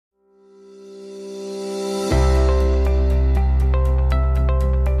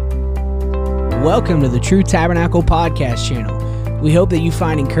Welcome to the True Tabernacle Podcast channel. We hope that you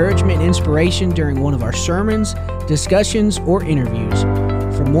find encouragement and inspiration during one of our sermons, discussions, or interviews.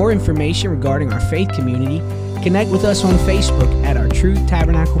 For more information regarding our faith community, connect with us on Facebook at our True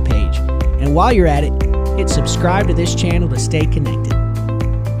Tabernacle page. And while you're at it, hit subscribe to this channel to stay connected.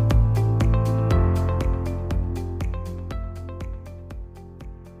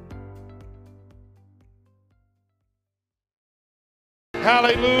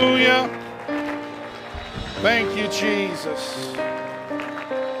 Hallelujah. Thank you, Jesus.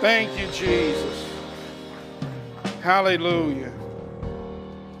 Thank you, Jesus. Hallelujah.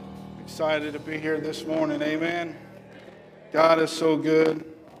 Excited to be here this morning. Amen. God is so good.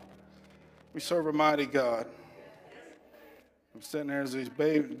 We serve a mighty God. I'm sitting there as he's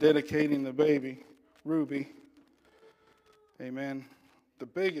dedicating the baby, Ruby. Amen. The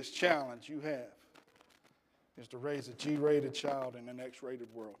biggest challenge you have is to raise a G-rated child in an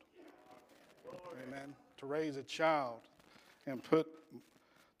X-rated world. Amen. To raise a child and put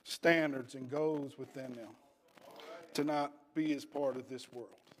standards and goals within them. To not be as part of this world.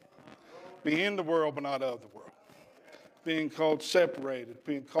 Be in the world but not of the world. Being called separated.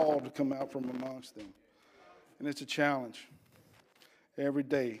 Being called to come out from amongst them. And it's a challenge every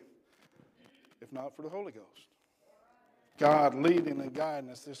day, if not for the Holy Ghost. God leading and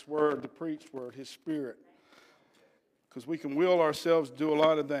guiding us, this word, the preached word, His Spirit. Because we can will ourselves to do a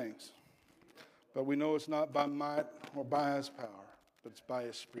lot of things. But we know it's not by might or by His power, but it's by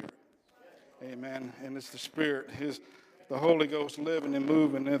His Spirit. Amen. And it's the Spirit, the Holy Ghost living and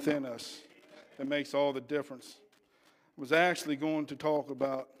moving within us that makes all the difference. I was actually going to talk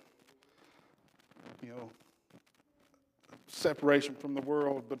about, separation from the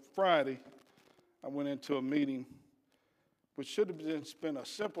world. But Friday, I went into a meeting which should have been a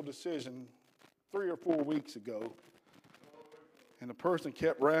simple decision 3 or 4 weeks ago. And the person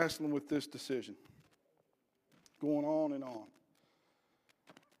kept wrestling with this decision, going on and on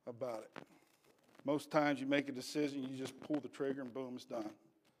about it. Most times you make a decision, you just pull the trigger and boom, it's done.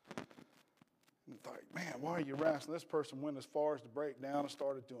 And I thought, man, why are you wrestling? This person went as far as to break down and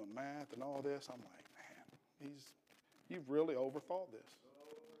started doing math and all this. I'm like, man, you've really overthought this.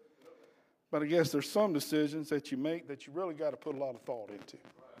 But I guess there's some decisions that you make that you really got to put a lot of thought into.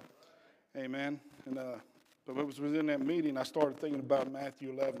 Amen. And but it was within that meeting I started thinking about Matthew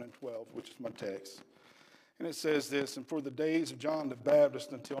 11 and 12, which is my text. And it says this, and for the days of John the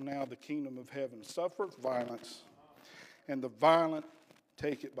Baptist until now the kingdom of heaven suffereth violence, and the violent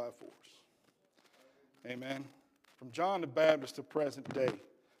take it by force. Amen. From John the Baptist to present day,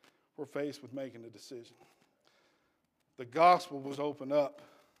 we're faced with making a decision. The gospel was opened up.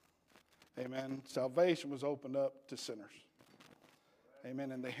 Amen. Salvation was opened up to sinners.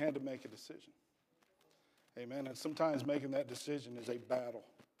 Amen. And they had to make a decision. Amen. And sometimes making that decision is a battle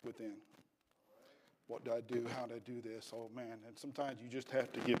within. What do I do? How do I do this? Oh, man. And sometimes you just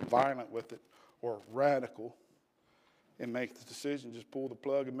have to get violent with it or radical and make the decision. Just pull the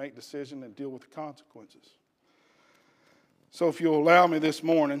plug and make the decision and deal with the consequences. So if you'll allow me this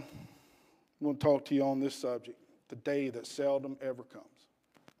morning, I'm going to talk to you on this subject, the day that seldom ever comes.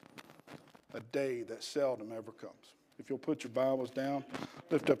 A day that seldom ever comes. If you'll put your Bibles down,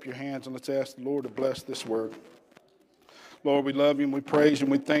 lift up your hands, and let's ask the Lord to bless this word. Lord, we love you and we praise you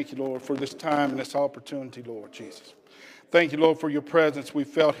and we thank you, Lord, for this time and this opportunity, Lord Jesus. Thank you, Lord, for your presence we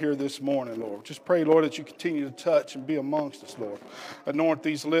felt here this morning, Lord. Just pray, Lord, that you continue to touch and be amongst us, Lord. Anoint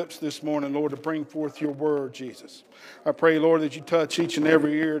these lips this morning, Lord, to bring forth your word, Jesus. I pray, Lord, that you touch each and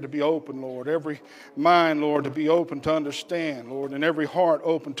every ear to be open, Lord. Every mind, Lord, to be open to understand, Lord. And every heart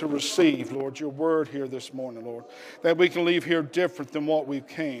open to receive, Lord, your word here this morning, Lord. That we can leave here different than what we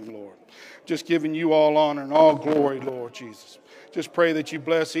came, Lord. Just giving you all honor and all glory, Lord Jesus. Just pray that you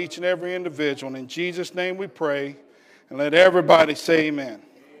bless each and every individual. And in Jesus' name we pray. And let everybody say amen.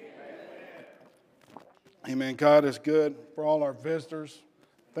 Amen. God is good. For all our visitors,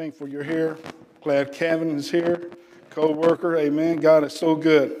 thankful you're here. Glad Kevin is here. Co-worker. Amen. God is so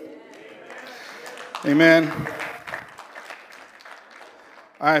good. Amen.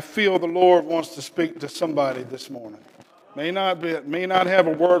 I feel the Lord wants to speak to somebody this morning. May not have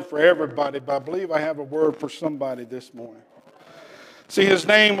a word for everybody, but I believe I have a word for somebody this morning. See, his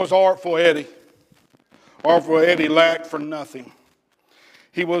name was Artful Eddie. Artful Eddie lacked for nothing.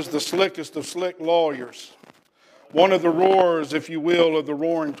 He was the slickest of slick lawyers. One of the roarers, if you will, of the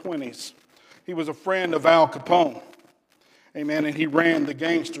roaring 20s. He was a friend of Al Capone. Amen. And he ran the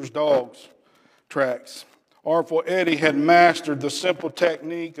gangster's dogs tracks. Artful Eddie had mastered the simple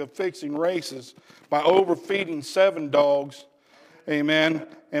technique of fixing races by overfeeding 7 dogs, amen,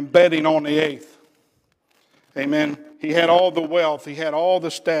 and betting on the 8th. Amen. He had all the wealth. He had all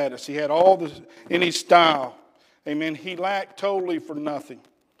the status. He had all the any style. Amen. He lacked totally for nothing.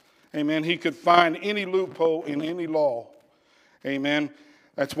 Amen. He could find any loophole in any law. Amen.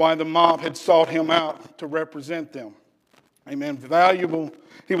 That's why the mob had sought him out to represent them. Amen. Valuable.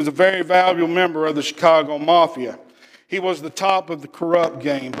 He was a very valuable member of the Chicago Mafia. He was the top of the corrupt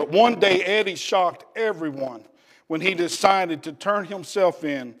game. But one day Eddie shocked everyone when he decided to turn himself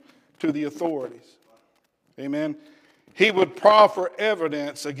in to the authorities. Amen. He would proffer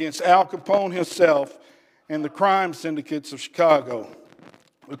evidence against Al Capone himself and the crime syndicates of Chicago.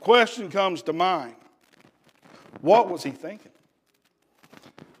 The question comes to mind, what was he thinking?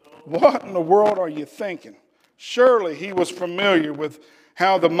 What in the world are you thinking? Surely he was familiar with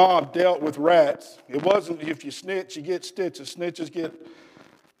how the mob dealt with rats. It wasn't if you snitch, you get stitches. Snitches get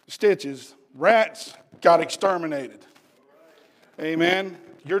stitches. Rats got exterminated. Amen.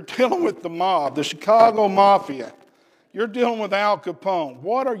 You're dealing with the mob, the Chicago Mafia. You're dealing with Al Capone.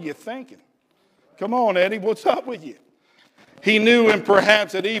 What are you thinking? Come on, Eddie, what's up with you? He knew and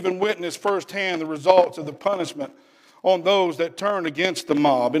perhaps had even witnessed firsthand the results of the punishment on those that turned against the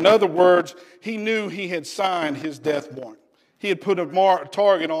mob. In other words, he knew he had signed his death warrant. He had put a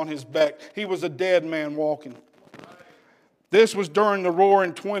target on his back. He was a dead man walking. This was during the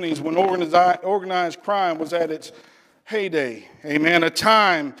roaring 20s when organized crime was at its heyday. Amen. A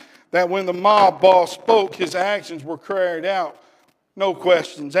time that when the mob boss spoke, his actions were carried out. No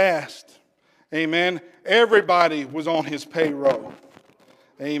questions asked. Amen. Everybody was on his payroll.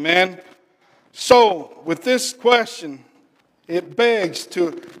 Amen. So, with this question, it begs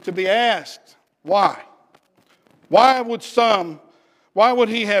to be asked, why? Why would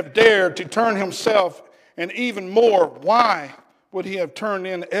he have dared to turn himself, and even more, why would he have turned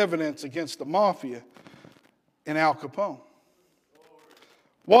in evidence against the mafia and Al Capone?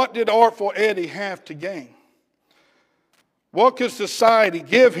 What did Artful Eddie have to gain? What could society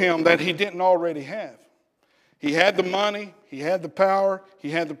give him that he didn't already have? He had the money, he had the power,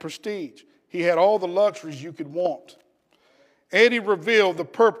 he had the prestige. He had all the luxuries you could want. Eddie revealed the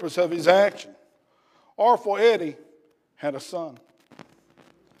purpose of his action. Artful Eddie had a son.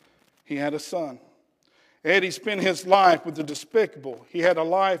 He had a son. Eddie spent his life with the despicable. He had a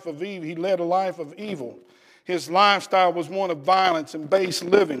life of evil. He led a life of evil. His lifestyle was one of violence and base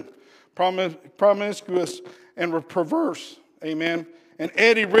living, promiscuous and perverse. Amen. And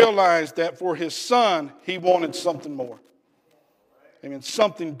Eddie realized that for his son, he wanted something more. Amen.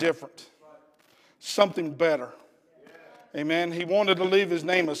 Something different. Something better. Amen. He wanted to leave his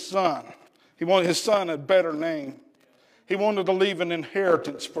name a son. He wanted his son a better name. He wanted to leave an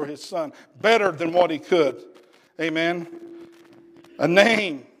inheritance for his son, better than what he could. Amen. A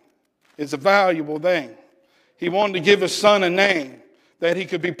name is a valuable thing. He wanted to give his son a name that he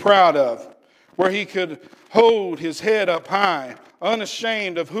could be proud of, where he could hold his head up high,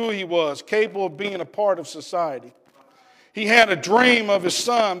 unashamed of who he was, capable of being a part of society. He had a dream of his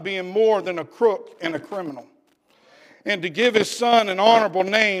son being more than a crook and a criminal. And to give his son an honorable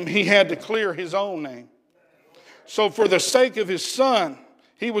name, he had to clear his own name. So for the sake of his son,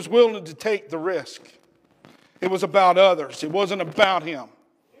 he was willing to take the risk. It was about others. It wasn't about him.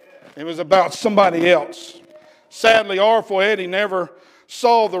 It was about somebody else. Sadly, Artful Eddie never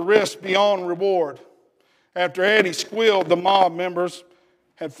saw the risk beyond reward. After Eddie squealed, the mob members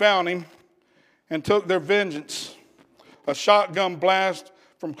had found him and took their vengeance. A shotgun blast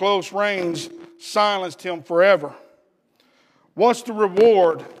from close range silenced him forever. What's the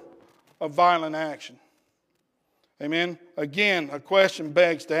reward of violent action? Amen. Again, a question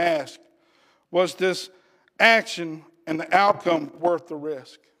begs to ask, was this action and the outcome worth the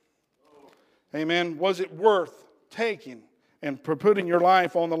risk? Amen. Was it worth taking and putting your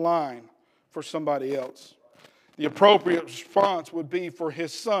life on the line for somebody else? The appropriate response would be for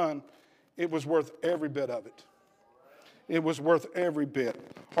his son, it was worth every bit of it. It was worth every bit.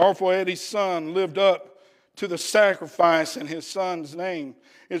 Artful Eddie's son lived up to the sacrifice, and his son's name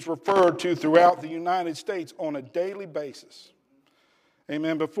is referred to throughout the United States on a daily basis.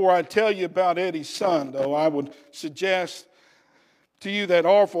 Amen. Before I tell you about Eddie's son, though, I would suggest to you that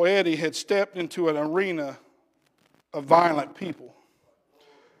Artful Eddie had stepped into an arena of violent people.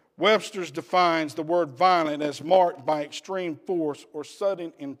 Webster's defines the word violent as marked by extreme force or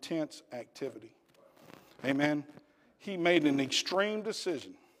sudden intense activity. Amen. He made an extreme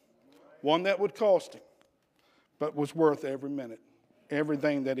decision, one that would cost him, but was worth every minute,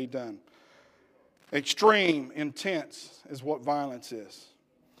 everything that he done. Extreme, intense is what violence is.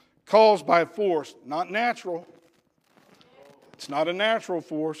 Caused by force, not natural. It's not a natural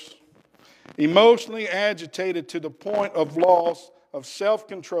force. Emotionally agitated to the point of loss of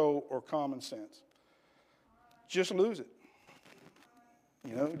self-control or common sense. just lose it.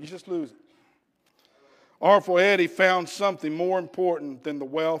 You just lose it. Artful Eddie found something more important than the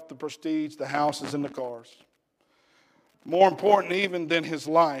wealth, the prestige, the houses, and the cars. More important even than his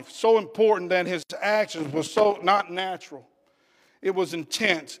life. So important that his actions were so not natural. It was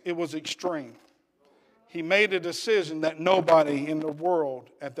intense. It was extreme. He made a decision that nobody in the world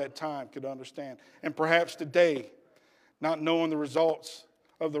at that time could understand. And perhaps today, not knowing the results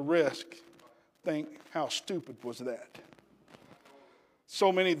of the risk, think, how stupid was that?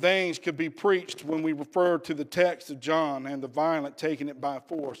 So many things could be preached when we refer to the text of John and the violent taking it by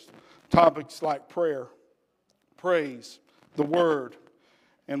force. Topics like prayer, praise, the word,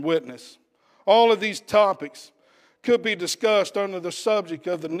 and witness. All of these topics could be discussed under the subject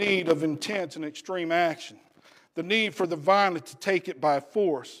of the need of intense and extreme action. The need for the violent to take it by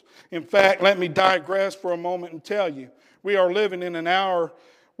force. In fact, let me digress for a moment and tell you, we are living in an hour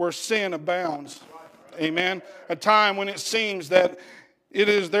where sin abounds. Amen. A time when it seems that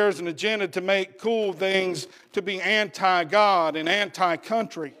there's an agenda to make cool things to be anti-God and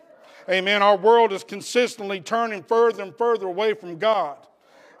anti-country. Amen. Our world is consistently turning further and further away from God.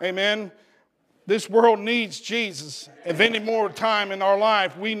 Amen. This world needs Jesus. If any more time in our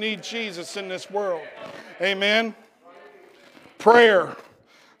life, we need Jesus in this world. Amen. Prayer.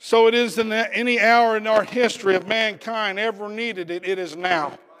 So it is in any hour in our history of mankind ever needed it, it is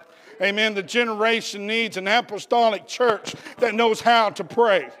now. Amen. The generation needs an apostolic church that knows how to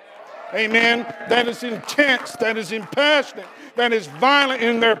pray. Amen. That is intense, that is impassionate, that is violent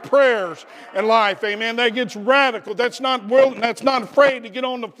in their prayers and life. Amen. That gets radical. That's not afraid to get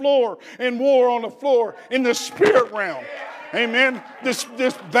on the floor and war on the floor in the spirit realm. Amen. This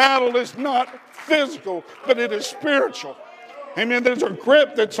battle is not physical, but it is spiritual. Amen. There's a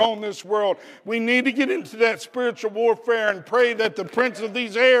grip that's on this world. We need to get into that spiritual warfare and pray that the prince of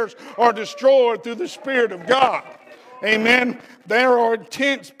these airs are destroyed through the Spirit of God. Amen. They are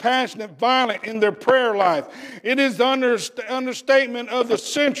intense, passionate, violent in their prayer life. It is the understatement of the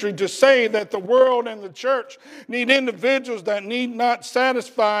century to say that the world and the church need individuals that need not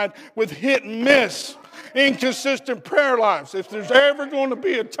satisfied with hit and miss, inconsistent prayer lives. If there's ever going to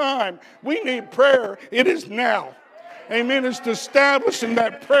be a time we need prayer, it is now. Amen. It's establishing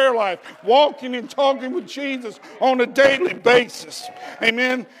that prayer life, walking and talking with Jesus on a daily basis.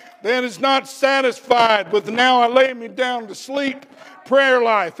 Amen. That is not satisfied with now I lay me down to sleep prayer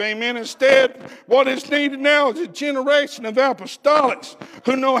life. Amen. Instead, what is needed now is a generation of apostolics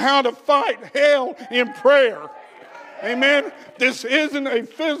who know how to fight hell in prayer. Amen. This isn't a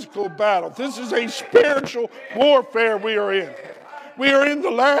physical battle. This is a spiritual warfare we are in. We are in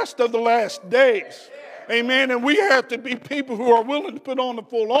the last of the last days. Amen. And we have to be people who are willing to put on the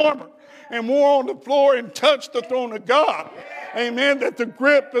full armor and war on the floor and touch the throne of God. Amen. That the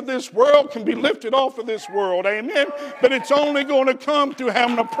grip of this world can be lifted off of this world. Amen. But it's only going to come through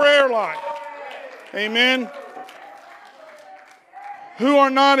having a prayer life. Amen. Who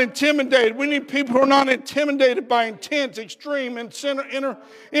are not intimidated. We need people who are not intimidated by intense, extreme, and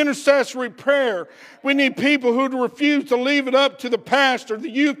intercessory prayer. We need people who refuse to leave it up to the pastor, the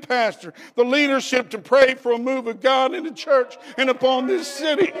youth pastor, the leadership to pray for a move of God in the church and upon this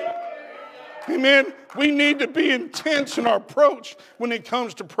city. Amen. We need to be intense in our approach when it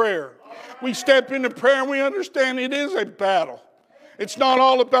comes to prayer. We step into prayer and we understand it is a battle. It's not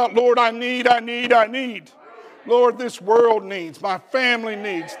all about, Lord, I need. Lord, this world needs, my family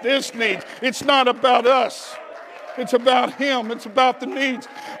needs, this needs. It's not about us. It's about Him. It's about the needs.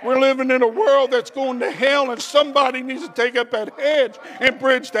 We're living in a world that's going to hell, and somebody needs to take up that hedge and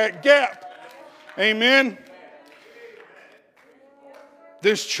bridge that gap. Amen.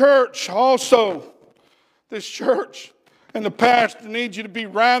 This church and the pastor needs you to be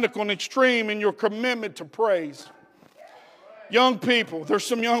radical and extreme in your commitment to praise. Young people, there's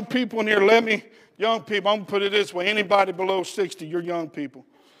some young people in here. Young people, I'm going to put it this way. Anybody below 60, you're young people.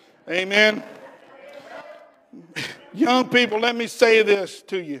 Amen. Young people, let me say this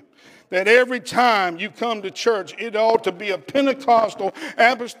to you. That every time you come to church, it ought to be a Pentecostal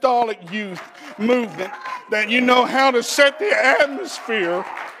apostolic youth movement. That you know how to set the atmosphere,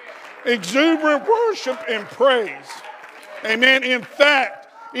 exuberant worship and praise. Amen. In fact,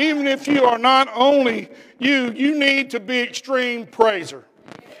 even if you are not only you need to be extreme praiser.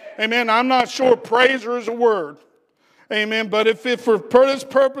 Amen. I'm not sure praiser is a word. Amen. But if for this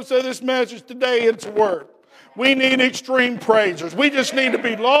purpose of this message today, it's a word. We need extreme praisers. We just need to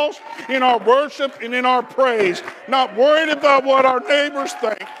be lost in our worship and in our praise. Not worried about what our neighbors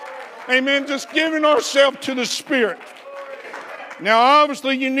think. Amen. Just giving ourselves to the Spirit. Now,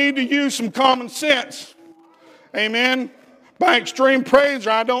 obviously, you need to use some common sense. Amen. By extreme praiser,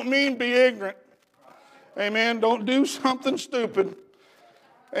 I don't mean be ignorant. Amen. Don't do something stupid.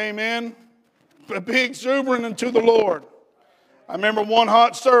 Amen. But be exuberant unto the Lord. I remember one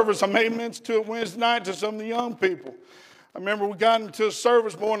hot service. I made mention to it Wednesday night to some of the young people. I remember we got into a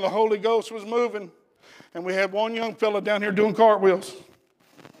service more and the Holy Ghost was moving. And we had one young fella down here doing cartwheels.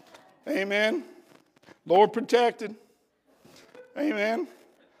 Amen. Lord protected. Amen.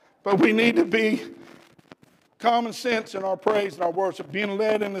 But we need to be common sense in our praise and our worship, being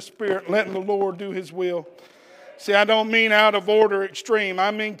led in the Spirit, letting the Lord do His will. See, I don't mean out of order extreme. I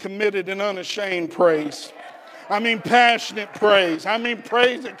mean committed and unashamed praise. I mean passionate praise. I mean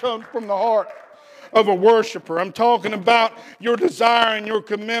praise that comes from the heart of a worshiper. I'm talking about your desire and your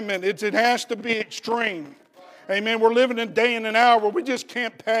commitment. It has to be extreme. Amen. We're living in a day and an hour where we just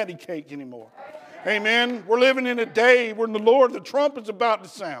can't patty cake anymore. Amen. We're living in a day when the trumpet's about to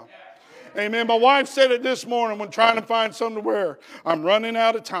sound. Amen. My wife said it this morning when trying to find something to wear. I'm running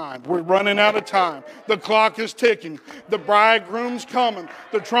out of time. We're running out of time. The clock is ticking. The bridegroom's coming.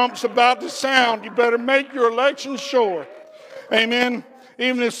 The trumpet's about to sound. You better make your election sure. Amen.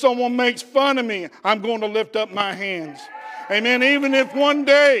 Even if someone makes fun of me, I'm going to lift up my hands. Amen. Even if one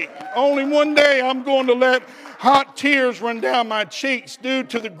day, only one day, I'm going to let hot tears run down my cheeks due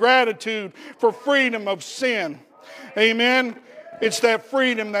to the gratitude for freedom of sin. Amen. It's that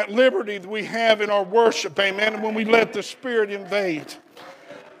freedom, that liberty that we have in our worship, amen, and when we let the Spirit invade.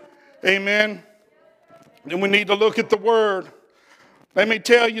 Amen. And we need to look at the Word. Let me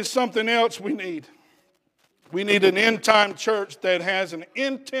tell you something else we need. We need an end-time church that has an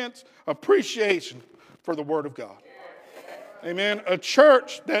intense appreciation for the Word of God. Amen. A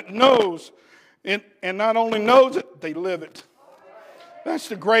church that knows it, and not only knows it, they live it. That's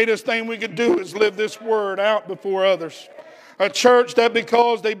the greatest thing we could do is live this Word out before others. A church that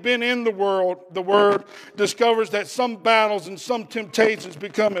because they've been in the Word discovers that some battles and some temptations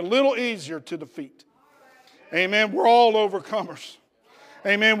become a little easier to defeat. Amen. We're all overcomers.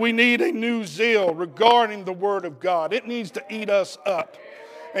 Amen. We need a new zeal regarding the Word of God. It needs to eat us up.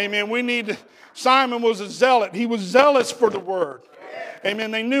 Amen. Simon was a zealot. He was zealous for the Word.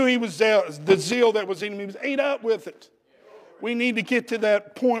 Amen. They knew he was zealous. The zeal that was in him, he was ate up with it. We need to get to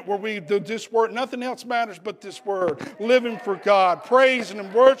that point where this Word, nothing else matters but this Word. Living for God, praising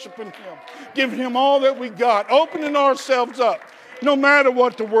and worshiping Him, giving Him all that we got, opening ourselves up, no matter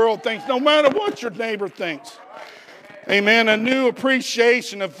what the world thinks, no matter what your neighbor thinks. Amen. A new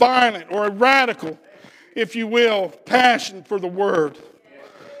appreciation, a violent or a radical, if you will, passion for the Word.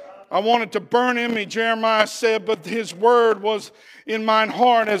 I wanted to burn in me, Jeremiah said, but His Word was in mine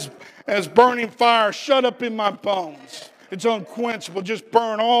heart as burning fire shut up in my bones. It's unquenchable. Just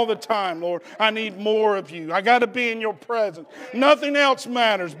burn all the time, Lord. I need more of you. I got to be in your presence. Nothing else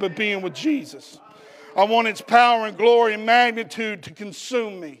matters but being with Jesus. I want its power and glory and magnitude to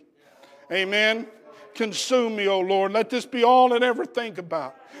consume me. Amen. Consume me, O Lord. Let this be all that I ever think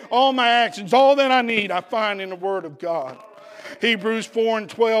about. All my actions, all that I need, I find in the Word of God. Hebrews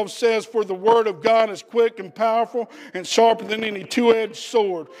 4:12 says, for the Word of God is quick and powerful and sharper than any two-edged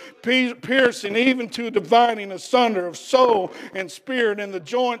sword, piercing even to dividing asunder of soul and spirit and the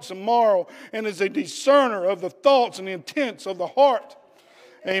joints and marrow, and is a discerner of the thoughts and the intents of the heart.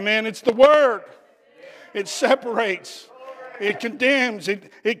 Amen. It's the Word. It separates. It condemns.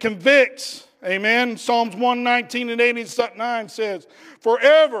 It convicts. Amen. Psalms 119 and 89 says,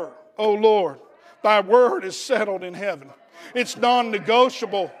 forever, O Lord, thy word is settled in heaven. It's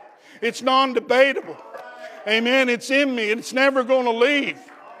non-negotiable. It's non-debatable. Amen. It's in me. It's never going to leave.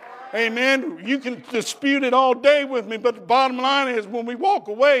 Amen. You can dispute it all day with me, but the bottom line is when we walk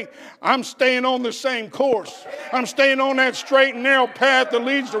away, I'm staying on the same course. I'm staying on that straight and narrow path that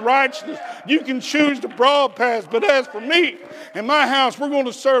leads to righteousness. You can choose the broad path, but as for me and my house, we're going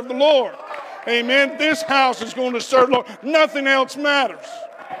to serve the Lord. Amen. This house is going to serve the Lord. Nothing else matters.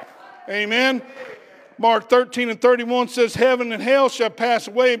 Amen. Mark 13:31 says, heaven and hell shall pass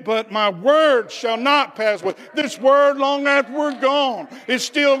away, but my word shall not pass away. This word, long after we're gone, is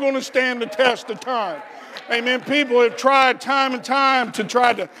still going to stand the test of time. Amen. People have tried time and time to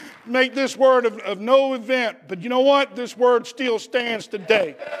try to make this word of no event. But you know what? This word still stands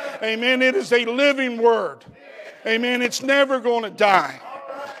today. Amen. It is a living word. Amen. It's never going to die.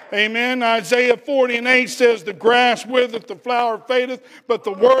 Amen. Isaiah 40:8 says, the grass withereth, the flower fadeth, but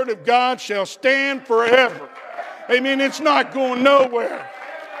the word of God shall stand forever. Amen. It's not going nowhere.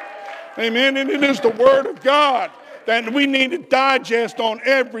 Amen. And it is the word of God that we need to digest on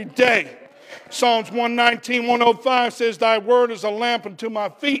every day. Psalms 119:105 says, thy word is a lamp unto my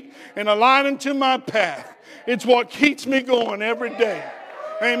feet and a light unto my path. It's what keeps me going every day.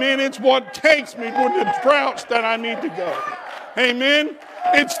 Amen. It's what takes me to the routes that I need to go. Amen.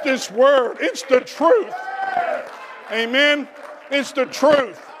 It's this word. It's the truth. Amen. It's the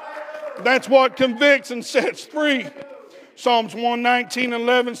truth. That's what convicts and sets free. Psalms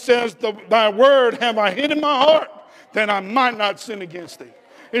 119:11 says, thy word have I hid in my heart, that I might not sin against thee.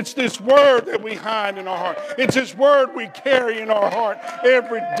 It's this word that we hide in our heart. It's this word we carry in our heart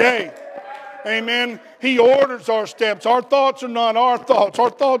every day. Amen. He orders our steps. Our thoughts are not our thoughts. Our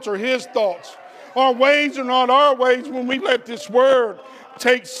thoughts are his thoughts. Our ways are not our ways when we let this word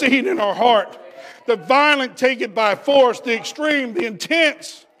take seed in our heart. The violent take it by force, the extreme, the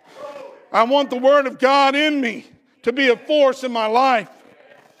intense. I want the word of God in me to be a force in my life.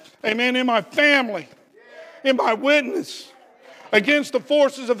 Amen. In my family, in my witness, against the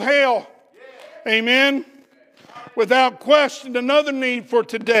forces of hell. Amen. Without question, another need for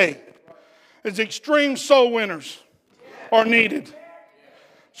today is extreme soul winners are needed.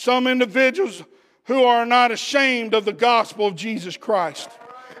 Some individuals who are not ashamed of the gospel of Jesus Christ.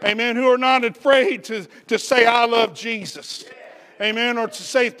 Amen. Who are not afraid to say, I love Jesus. Amen. Or to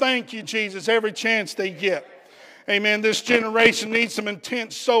say, thank you, Jesus, every chance they get. Amen. This generation needs some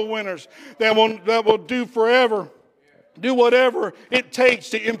intense soul winners that will do whatever it takes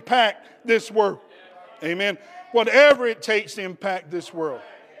to impact this world. Amen. Whatever it takes to impact this world.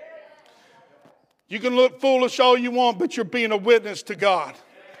 You can look foolish all you want, but you're being a witness to God.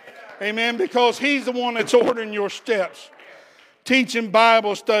 Amen. Because he's the one that's ordering your steps. Teaching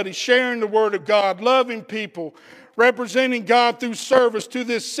Bible study, sharing the word of God, loving people, representing God through service to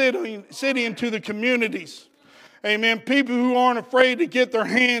this city and to the communities. Amen. People who aren't afraid to get their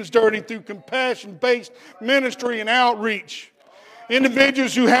hands dirty through compassion-based ministry and outreach.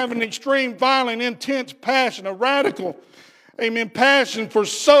 Individuals who have an extreme, violent, intense passion, a radical, passion for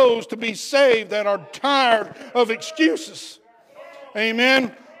souls to be saved that are tired of excuses.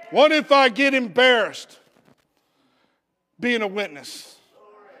 Amen. What if I get embarrassed being a witness?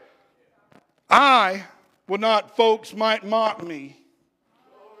 Folks might mock me.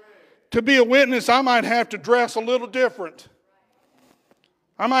 To be a witness, I might have to dress a little different.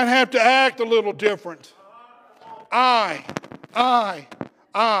 I might have to act a little different. I.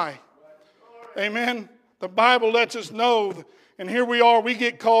 Amen. The Bible lets us know, and here we are, we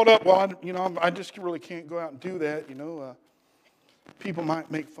get caught up. Well, I just really can't go out and do that. People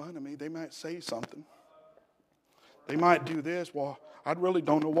might make fun of me. They might say something. They might do this. Well, I really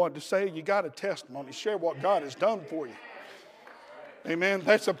don't know what to say. You got a testimony. Share what God has done for you. Amen.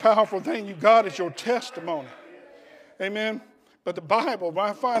 That's a powerful thing you got is your testimony. Amen. But the Bible, what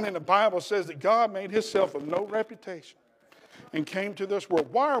I find in the Bible says that God made himself of no reputation and came to this world.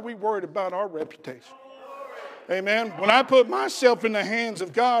 Why are we worried about our reputation? Amen. When I put myself in the hands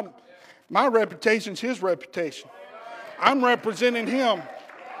of God, my reputation's his reputation. I'm representing him.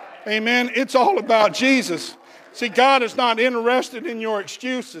 Amen. It's all about Jesus. See, God is not interested in your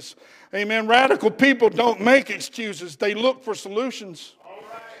excuses. Amen. Radical people don't make excuses. They look for solutions.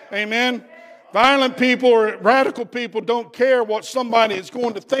 Amen. Violent people or radical people don't care what somebody is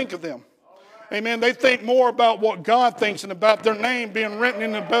going to think of them. Amen. They think more about what God thinks and about their name being written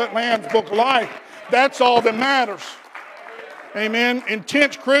in the Lamb's Book of Life. That's all that matters. Amen.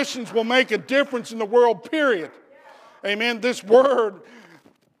 Intense Christians will make a difference in the world, period. Amen. This word,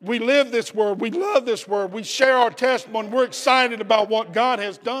 we live this word. We love this word. We share our testimony. We're excited about what God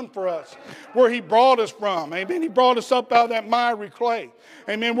has done for us, where he brought us from. Amen. He brought us up out of that miry clay.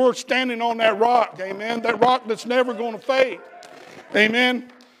 Amen. We're standing on that rock. Amen. That rock that's never going to fade.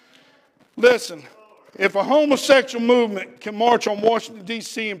 Amen. Listen, if a homosexual movement can march on Washington,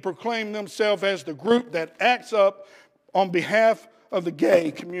 D.C. and proclaim themselves as the group that acts up on behalf of the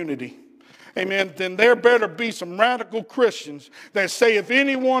gay community, amen, then there better be some radical Christians that say if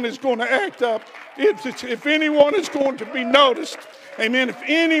anyone is going to act up, if anyone is going to be noticed, amen, if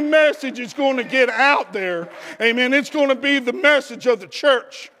any message is going to get out there, amen, it's going to be the message of the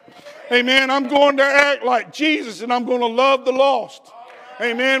church. Amen, I'm going to act like Jesus and I'm going to love the lost.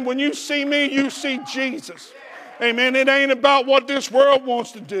 Amen, when you see me, you see Jesus. Amen, it ain't about what this world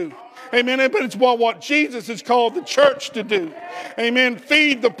wants to do. Amen. But it's what Jesus has called the church to do. Amen.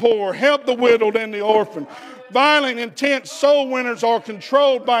 Feed the poor, help the widowed and the orphan. Violent, intense soul winners are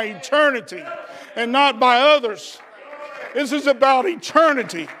controlled by eternity and not by others. This is about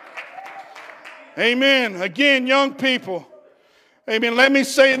eternity. Amen. Again, young people. Amen. Let me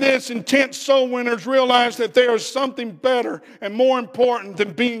say this. Intense soul winners realize that there is something better and more important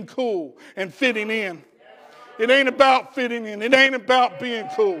than being cool and fitting in. It ain't about fitting in. It ain't about being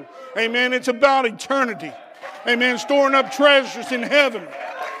cool. Amen. It's about eternity. Amen. Storing up treasures in heaven.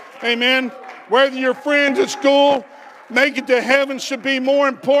 Amen. Whether your friends at school make it to heaven should be more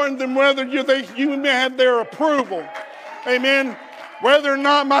important than whether you may have their approval. Amen. Whether or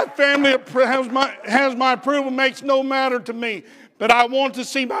not my family has my approval makes no matter to me. But I want to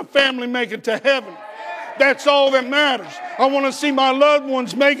see my family make it to heaven. That's all that matters. I want to see my loved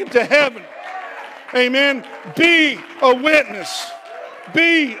ones make it to heaven. Amen. Be a witness.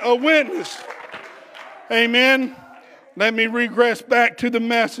 Be a witness. Amen. Let me regress back to the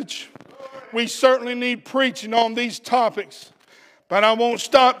message. We certainly need preaching on these topics, but I won't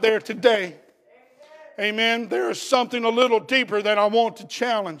stop there today. Amen. There is something a little deeper that I want to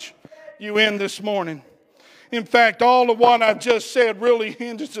challenge you in this morning. In fact, all of what I've just said really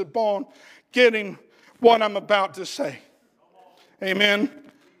hinges upon getting what I'm about to say. Amen.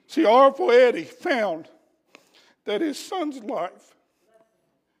 See, Arthur Eddy found that his son's life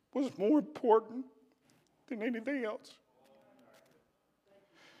was more important than anything else.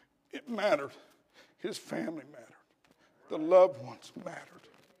 It mattered. His family mattered. The loved ones mattered.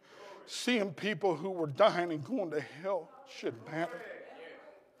 Seeing people who were dying and going to hell should matter.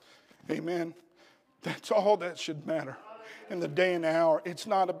 Amen. That's all that should matter in the day and hour. It's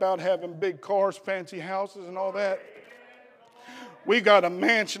not about having big cars, fancy houses, and all that. We got a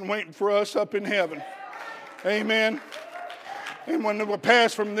mansion waiting for us up in heaven. Amen. And when we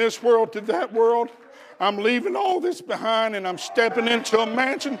pass from this world to that world, I'm leaving all this behind and I'm stepping into a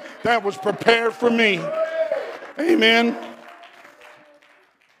mansion that was prepared for me. Amen.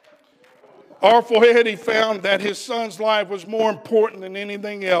 Arthur Eddy found that his son's life was more important than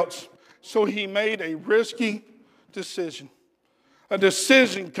anything else. So he made a risky decision. A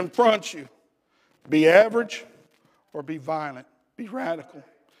decision confronts you. Be average or be violent. Be radical,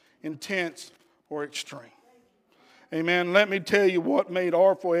 intense, or extreme. Amen. Let me tell you what made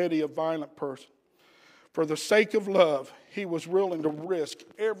Arthur Eddy a violent person. For the sake of love, he was willing to risk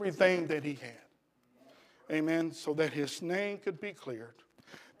everything that he had. Amen. So that his name could be cleared.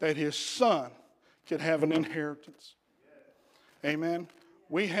 That his son could have an inheritance. Amen.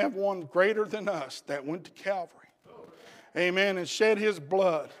 We have one greater than us that went to Calvary. Amen. And shed his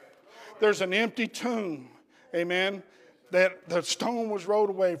blood. There's an empty tomb. Amen. That the stone was rolled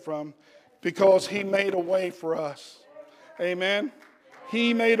away from because he made a way for us. Amen.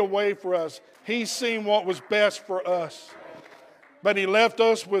 He made a way for us. He's seen what was best for us. But he left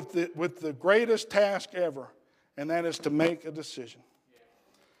us with the greatest task ever, and that is to make a decision.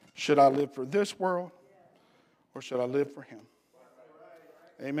 Should I live for this world or should I live for him?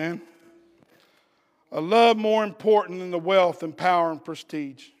 Amen. A love more important than the wealth and power and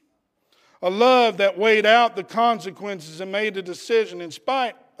prestige. A love that weighed out the consequences and made a decision in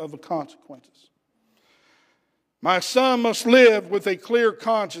spite of the consequences. My son must live with a clear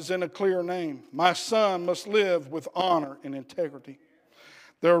conscience and a clear name. My son must live with honor and integrity.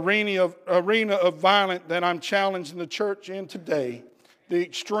 The arena of violence that I'm challenging the church in today, the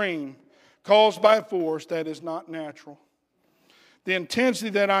extreme, caused by force that is not natural. The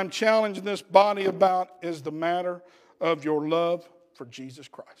intensity that I'm challenging this body about is the matter of your love for Jesus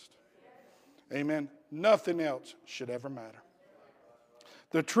Christ. Amen. Nothing else should ever matter.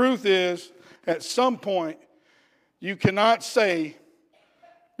 The truth is, at some point, you cannot say,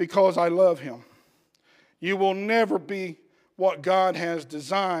 because I love him. You will never be what God has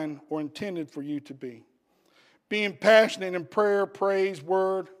designed or intended for you to be. Being passionate in prayer, praise,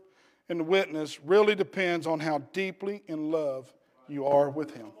 word, and witness really depends on how deeply in love you are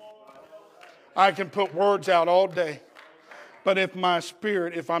with him. I can put words out all day, but if my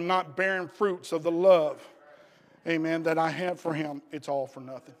spirit, if I'm not bearing fruits of the love, amen, that I have for him, it's all for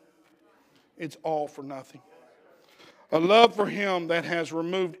nothing. It's all for nothing. A love for him that has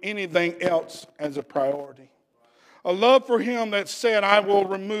removed anything else as a priority. A love for him that said, I will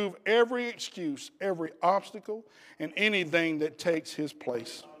remove every excuse, every obstacle, and anything that takes his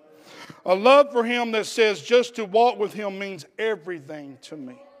place. A love for him that says just to walk with him means everything to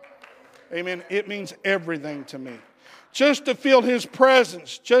me. Amen. It means everything to me. Just to feel his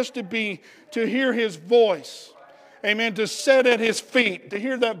presence, just to hear his voice. Amen. To sit at his feet, to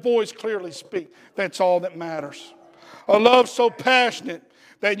hear that voice clearly speak. That's all that matters. A love so passionate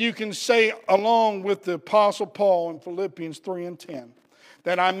that you can say along with the Apostle Paul in Philippians 3:10,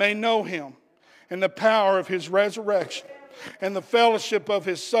 that I may know him and the power of his resurrection and the fellowship of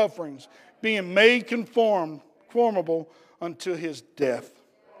his sufferings, being made conformable unto his death.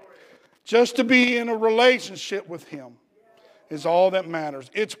 Just to be in a relationship with him is all that matters.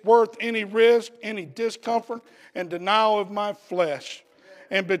 It's worth any risk, any discomfort, and denial of my flesh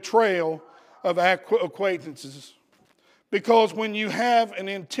and betrayal of acquaintances. Because when you have an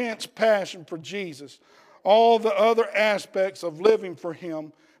intense passion for Jesus, all the other aspects of living for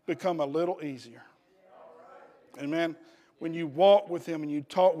him become a little easier. Amen. When you walk with him and you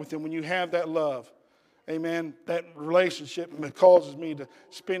talk with him, when you have that love, Amen. That relationship causes me to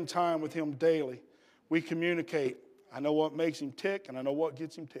spend time with him daily. We communicate. I know what makes him tick, and I know what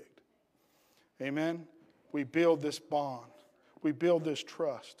gets him ticked. Amen. We build this bond. We build this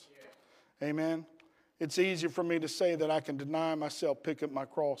trust. Amen. It's easier for me to say that I can deny myself, pick up my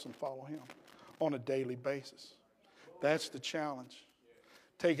cross, and follow him on a daily basis. That's the challenge.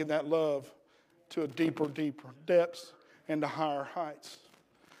 Taking that love to a deeper depths and to higher heights.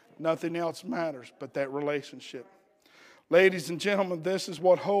 Nothing else matters but that relationship. Ladies and gentlemen, this is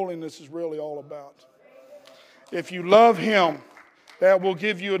what holiness is really all about. If you love him, that will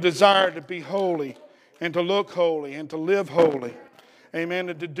give you a desire to be holy and to look holy and to live holy. Amen.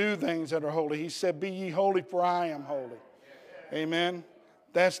 And to do things that are holy. He said, be ye holy for I am holy. Amen.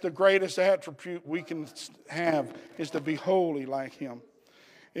 That's the greatest attribute we can have, is to be holy like him.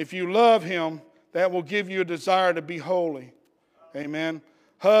 If you love him, that will give you a desire to be holy. Amen.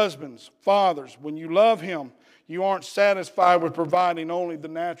 Husbands, fathers, when you love him, you aren't satisfied with providing only the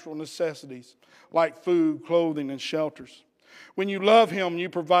natural necessities like food, clothing, and shelters. When you love him, you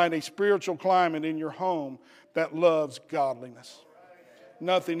provide a spiritual climate in your home that loves godliness.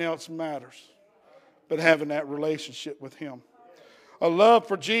 Nothing else matters but having that relationship with him. A love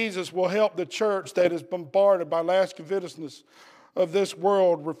for Jesus will help the church that is bombarded by lasciviousness of this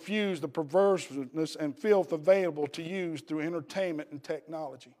world refuse the perverseness and filth available to use through entertainment and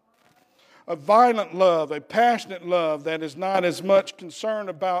technology. A violent love, a passionate love that is not as much concerned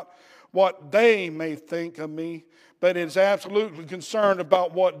about what they may think of me, but is absolutely concerned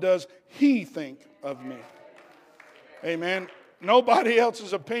about what does he think of me. Amen. Nobody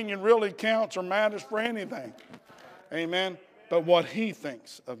else's opinion really counts or matters for anything. Amen. But what he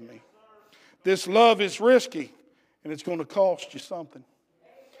thinks of me. This love is risky, and it's going to cost you something.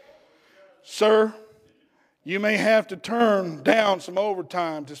 Sir, you may have to turn down some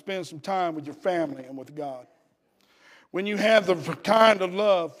overtime to spend some time with your family and with God. When you have the kind of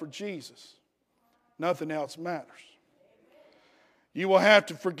love for Jesus, nothing else matters. You will have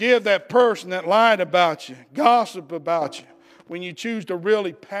to forgive that person that lied about you, gossiped about you, when you choose to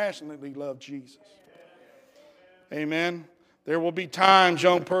really passionately love Jesus. Amen. There will be times,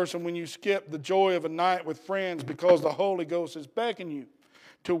 young person, when you skip the joy of a night with friends because the Holy Ghost is beckoning you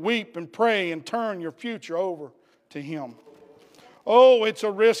to weep and pray and turn your future over to him. Oh, it's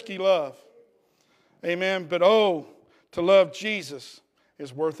a risky love. Amen. But oh, to love Jesus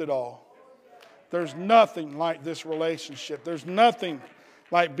is worth it all. There's nothing like this relationship. There's nothing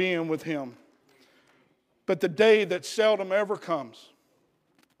like being with him. But the day that seldom ever comes.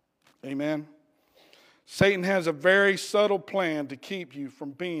 Amen. Satan has a very subtle plan to keep you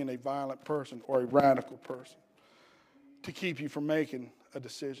from being a violent person or a radical person. To keep you from making a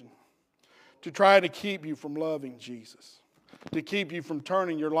decision. To try to keep you from loving Jesus. To keep you from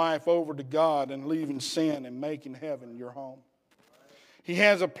turning your life over to God and leaving sin and making heaven your home. He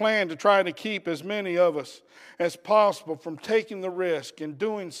has a plan to try to keep as many of us as possible from taking the risk and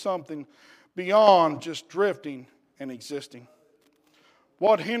doing something beyond just drifting and existing.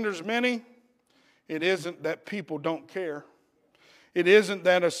 What hinders many? It isn't that people don't care. It isn't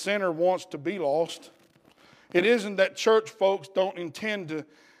that a sinner wants to be lost. It isn't that church folks don't intend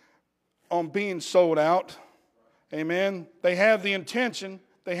on being sold out. Amen. They have the intention.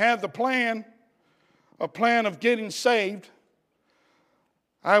 They have the plan. A plan of getting saved.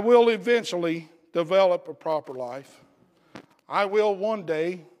 I will eventually develop a proper life. I will one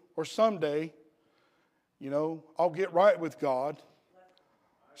day or someday, I'll get right with God.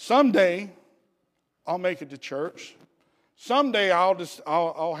 Someday, I'll make it to church. Someday,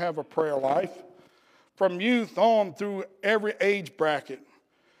 I'll have a prayer life. From youth on through every age bracket.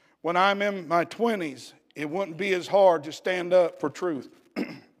 When I'm in my 20s, it wouldn't be as hard to stand up for truth.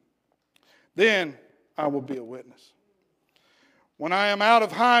 Then I will be a witness. When I am out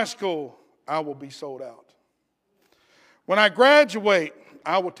of high school, I will be sold out. When I graduate,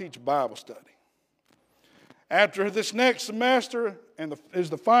 I will teach Bible study. After this next semester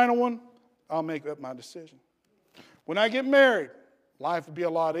is the final one, I'll make up my decision. When I get married, life will be a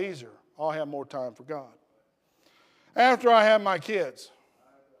lot easier. I'll have more time for God. After I have my kids,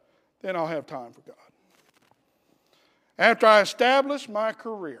 then I'll have time for God. After I establish my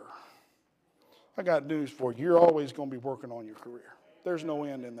career, I got news for you. You're always going to be working on your career. There's no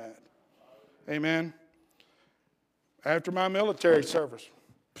end in that. Amen. After my military service,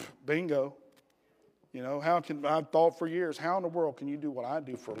 bingo. I've thought for years, how in the world can you do what I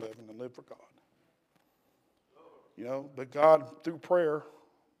do for a living and live for God? But God, through prayer,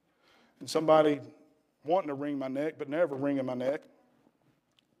 and somebody wanting to wring my neck, but never wringing my neck,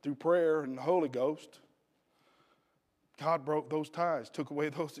 through prayer and the Holy Ghost, God broke those ties, took away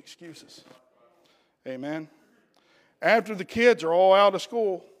those excuses. Amen. After the kids are all out of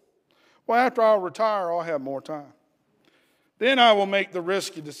school, well, after I retire, I'll have more time. Then I will make the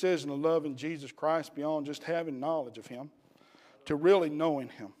risky decision of loving Jesus Christ beyond just having knowledge of Him to really knowing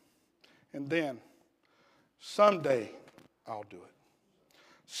Him. And then, someday, I'll do it.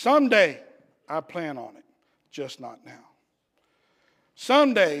 Someday, I plan on it, just not now.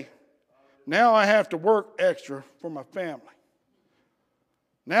 Someday, now I have to work extra for my family.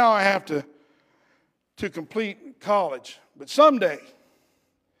 Now I have to complete college. But someday,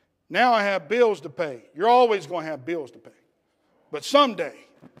 now I have bills to pay. You're always going to have bills to pay. But someday,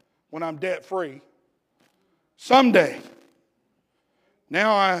 when I'm debt-free, someday,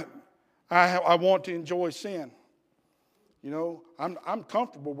 now I want to enjoy sin. You know, I'm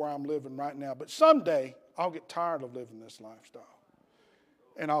comfortable where I'm living right now. But someday, I'll get tired of living this lifestyle.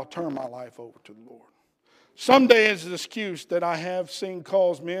 And I'll turn my life over to the Lord. Someday is an excuse that I have seen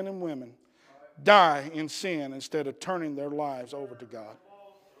cause men and women die in sin instead of turning their lives over to God.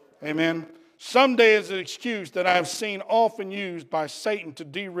 Amen. Someday is an excuse that I have seen often used by Satan to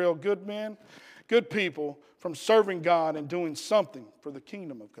derail good men, good people from serving God and doing something for the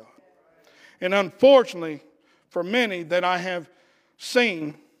kingdom of God. And unfortunately, for many that I have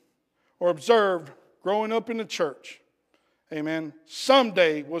seen or observed growing up in the church, amen,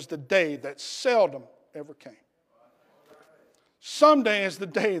 someday was the day that seldom ever came. Someday is the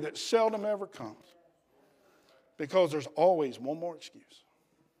day that seldom ever comes. Because there's always one more excuse.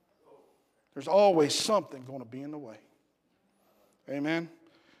 There's always something going to be in the way. Amen.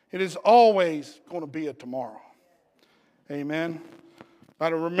 It is always going to be a tomorrow. Amen. I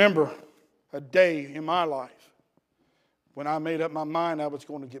remember a day in my life when I made up my mind I was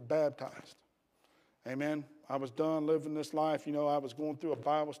going to get baptized. Amen. I was done living this life. You know, I was going through a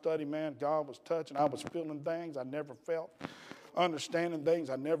Bible study, man. God was touching. I was feeling things I never felt. Understanding things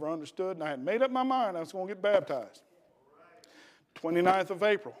I never understood. And I had made up my mind I was going to get baptized. 29th of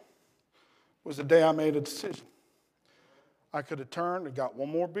April was the day I made a decision. I could have turned and got one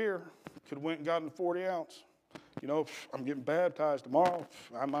more beer. Could have went and gotten a 40 ounce. You know, I'm getting baptized tomorrow.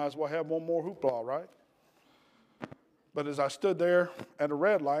 I might as well have one more hoopla, right? But as I stood there at a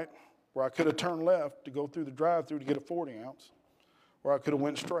red light, where I could have turned left to go through the drive-thru to get a 40 ounce, or I could have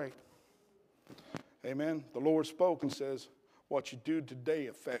went straight. Amen. The Lord spoke and says, what you do today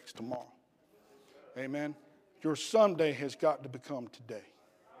affects tomorrow. Amen. Your someday has got to become today.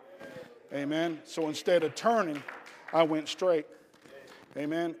 Amen. So instead of turning, I went straight.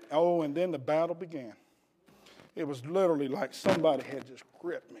 Amen. Oh, and then the battle began. It was literally like somebody had just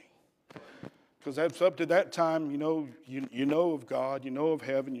gripped me. Because that's up to that time, you know of God, you know of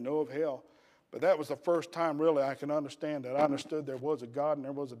heaven, you know of hell. But that was the first time really I can understand that. I understood there was a God and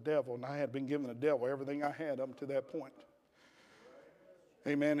there was a devil. And I had been given the devil everything I had up to that point.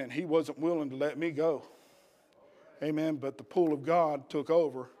 Amen. And he wasn't willing to let me go. Amen. But the pull of God took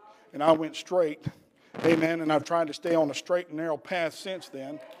over. And I went straight. Amen. And I've tried to stay on a straight and narrow path since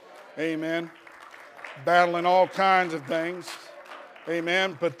then. Amen. Battling all kinds of things.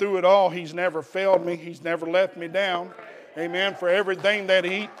 Amen. But through it all, he's never failed me. He's never left me down. Amen. For everything that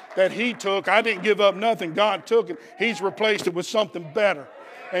he took, I didn't give up nothing. God took it. He's replaced it with something better.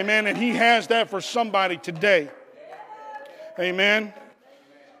 Amen. And he has that for somebody today. Amen.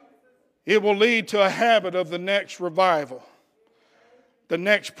 It will lead to a habit of the next revival, the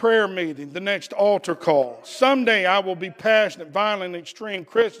next prayer meeting, the next altar call. Someday I will be passionate, violent, extreme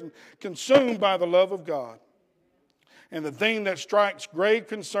Christian, consumed by the love of God. And the thing that strikes grave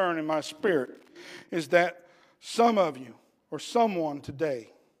concern in my spirit is that some of you or someone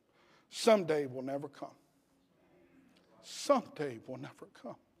today, someday will never come. Someday will never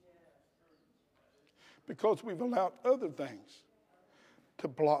come. Because we've allowed other things to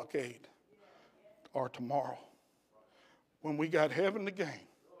blockade our tomorrow. When we got heaven to gain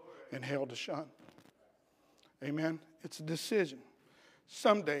and hell to shun. Amen. It's a decision.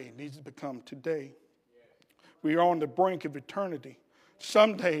 Someday needs to become today. We are on the brink of eternity.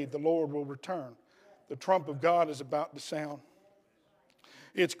 Someday the Lord will return. The trump of God is about to sound.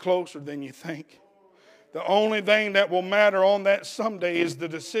 It's closer than you think. The only thing that will matter on that someday is the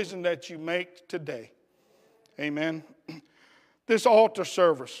decision that you make today. Amen. This altar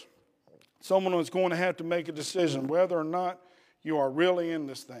service, someone is going to have to make a decision whether or not you are really in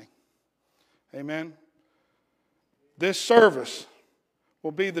this thing. Amen. This service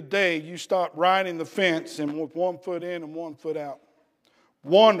will be the day you stop riding the fence and with one foot in and one foot out,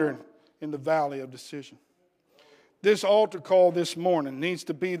 wandering in the valley of decision. This altar call this morning needs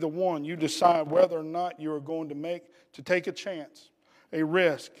to be the one you decide whether or not you are going to take a chance, a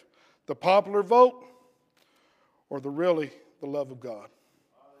risk, the popular vote, or the love of God.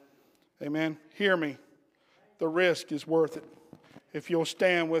 Amen. Hear me. The risk is worth it. If you'll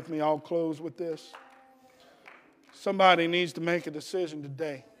stand with me, I'll close with this. Somebody needs to make a decision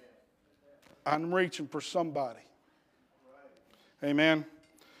today. I'm reaching for somebody. Amen.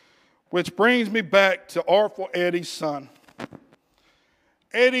 Which brings me back to Artful Eddie's son.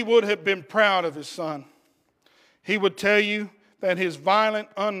 Eddie would have been proud of his son. He would tell you that his violent,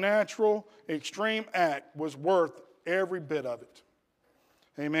 unnatural, extreme act was worth every bit of it.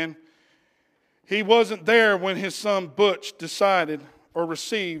 Amen. He wasn't there when his son Butch decided or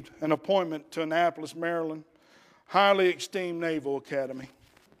received an appointment to Annapolis, Maryland, highly esteemed Naval Academy.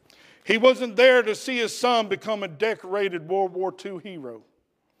 He wasn't there to see his son become a decorated World War II hero.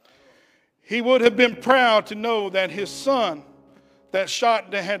 He would have been proud to know that his son that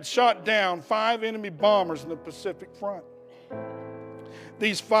had shot down 5 enemy bombers in the Pacific Front.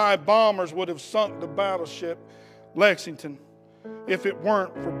 These 5 bombers would have sunk the battleship Lexington if it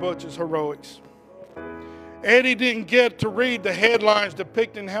weren't for Butch's heroics. Eddie didn't get to read the headlines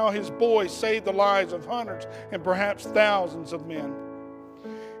depicting how his boy saved the lives of hundreds and perhaps thousands of men.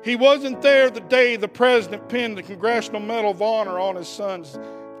 He wasn't there the day the president pinned the Congressional Medal of Honor on his son's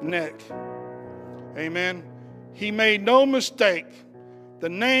neck. Amen. He made no mistake. The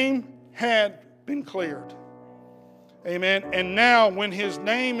name had been cleared. Amen. And now when his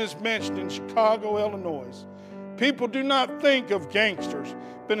name is mentioned in Chicago, Illinois, people do not think of gangsters,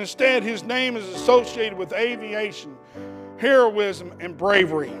 but instead his name is associated with aviation, heroism, and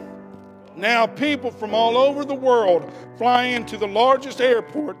bravery. Now people from all over the world fly into the largest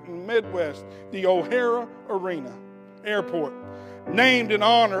airport in the Midwest, the O'Hare Arena Airport, named in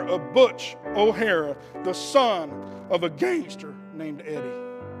honor of Butch O'Hare, the son of a gangster named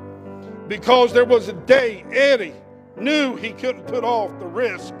Eddie. Because there was a day Eddie knew he couldn't put off the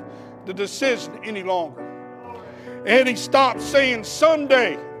risk, the decision any longer. Eddie stopped saying,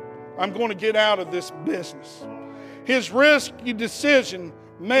 someday I'm going to get out of this business. His risky decision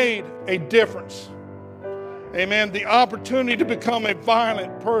made a difference. Amen. The opportunity to become a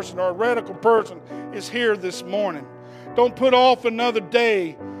violent person or a radical person is here this morning. Don't put off another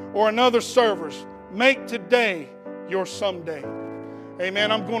day or another service. Make today your someday.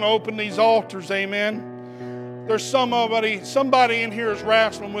 Amen. I'm going to open these altars. Amen. There's somebody in here is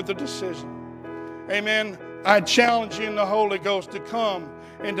wrestling with a decision. Amen. I challenge you in the Holy Ghost to come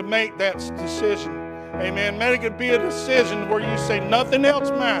and to make that decision. Amen. Make it be a decision where you say nothing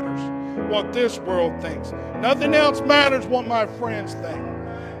else matters what this world thinks. Nothing else matters what my friends think.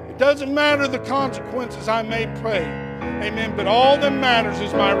 It doesn't matter the consequences I may pay. Amen. But all that matters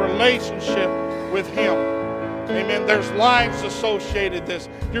is my relationship with Him. Amen. There's lives associated with this.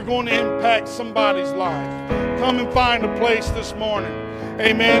 You're going to impact somebody's life. Come and find a place this morning.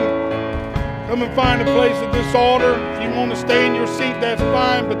 Amen. Come and find a place at this altar. If you want to stay in your seat, that's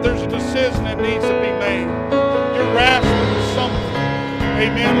fine, but there's a decision that needs to be made. You're wrestling with something.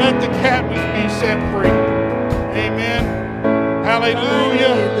 Amen. Let the captives be set free. Amen.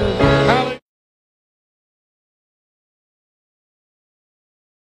 Hallelujah.